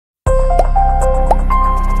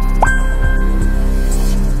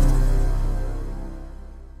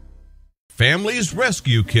Family's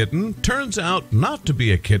rescue kitten turns out not to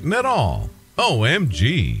be a kitten at all.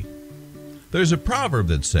 OMG! There's a proverb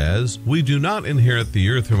that says, "We do not inherit the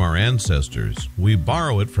earth from our ancestors, we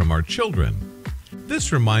borrow it from our children."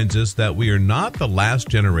 This reminds us that we are not the last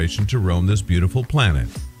generation to roam this beautiful planet.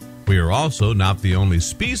 We are also not the only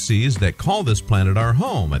species that call this planet our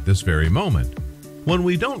home at this very moment. When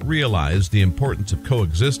we don't realize the importance of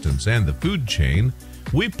coexistence and the food chain,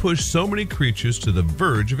 we push so many creatures to the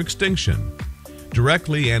verge of extinction.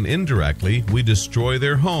 Directly and indirectly, we destroy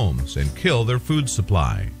their homes and kill their food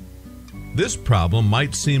supply. This problem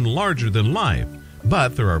might seem larger than life,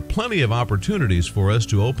 but there are plenty of opportunities for us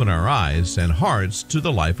to open our eyes and hearts to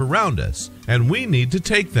the life around us, and we need to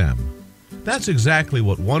take them. That's exactly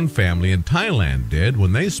what one family in Thailand did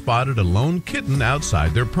when they spotted a lone kitten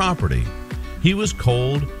outside their property. He was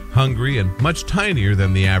cold, hungry, and much tinier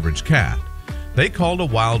than the average cat. They called a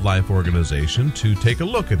wildlife organization to take a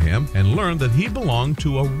look at him and learned that he belonged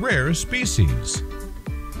to a rare species.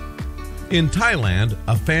 In Thailand,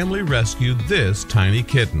 a family rescued this tiny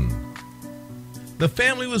kitten. The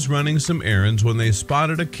family was running some errands when they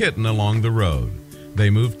spotted a kitten along the road. They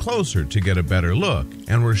moved closer to get a better look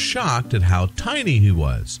and were shocked at how tiny he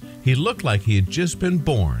was. He looked like he had just been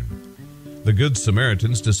born. The Good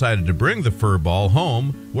Samaritans decided to bring the fur ball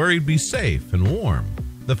home where he'd be safe and warm.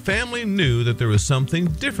 The family knew that there was something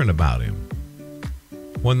different about him.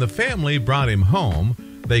 When the family brought him home,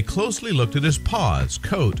 they closely looked at his paws,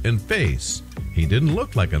 coat, and face. He didn't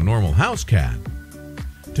look like a normal house cat.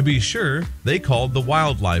 To be sure, they called the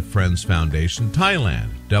Wildlife Friends Foundation Thailand,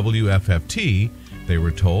 WFFT. They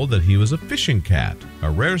were told that he was a fishing cat,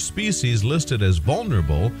 a rare species listed as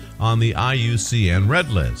vulnerable on the IUCN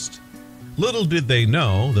Red List. Little did they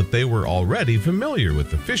know that they were already familiar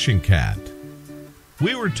with the fishing cat.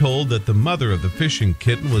 We were told that the mother of the fishing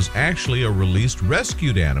kitten was actually a released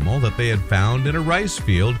rescued animal that they had found in a rice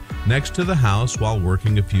field next to the house while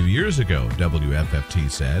working a few years ago, WFFT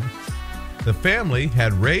said. The family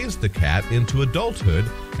had raised the cat into adulthood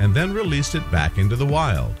and then released it back into the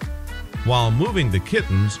wild. While moving the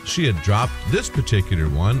kittens, she had dropped this particular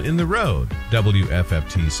one in the road,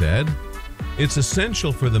 WFFT said. It's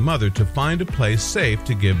essential for the mother to find a place safe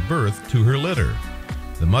to give birth to her litter.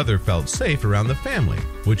 The mother felt safe around the family,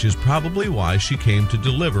 which is probably why she came to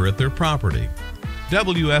deliver at their property.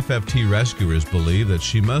 WFFT rescuers believe that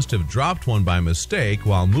she must have dropped one by mistake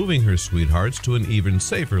while moving her sweethearts to an even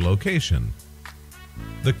safer location.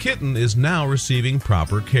 The kitten is now receiving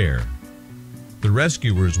proper care. The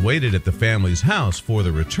rescuers waited at the family's house for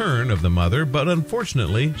the return of the mother, but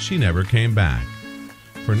unfortunately, she never came back.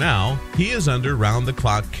 For now, he is under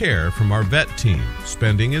round-the-clock care from our vet team,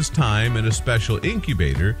 spending his time in a special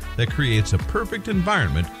incubator that creates a perfect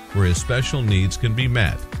environment where his special needs can be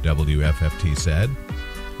met, WFFT said.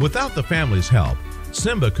 Without the family's help,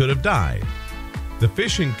 Simba could have died. The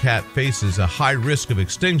fishing cat faces a high risk of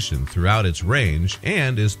extinction throughout its range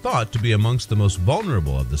and is thought to be amongst the most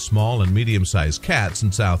vulnerable of the small and medium-sized cats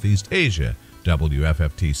in Southeast Asia,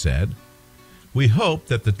 WFFT said. We hope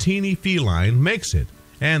that the teeny feline makes it,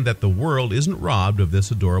 and that the world isn't robbed of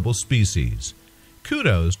this adorable species.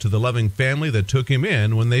 Kudos to the loving family that took him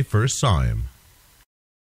in when they first saw him.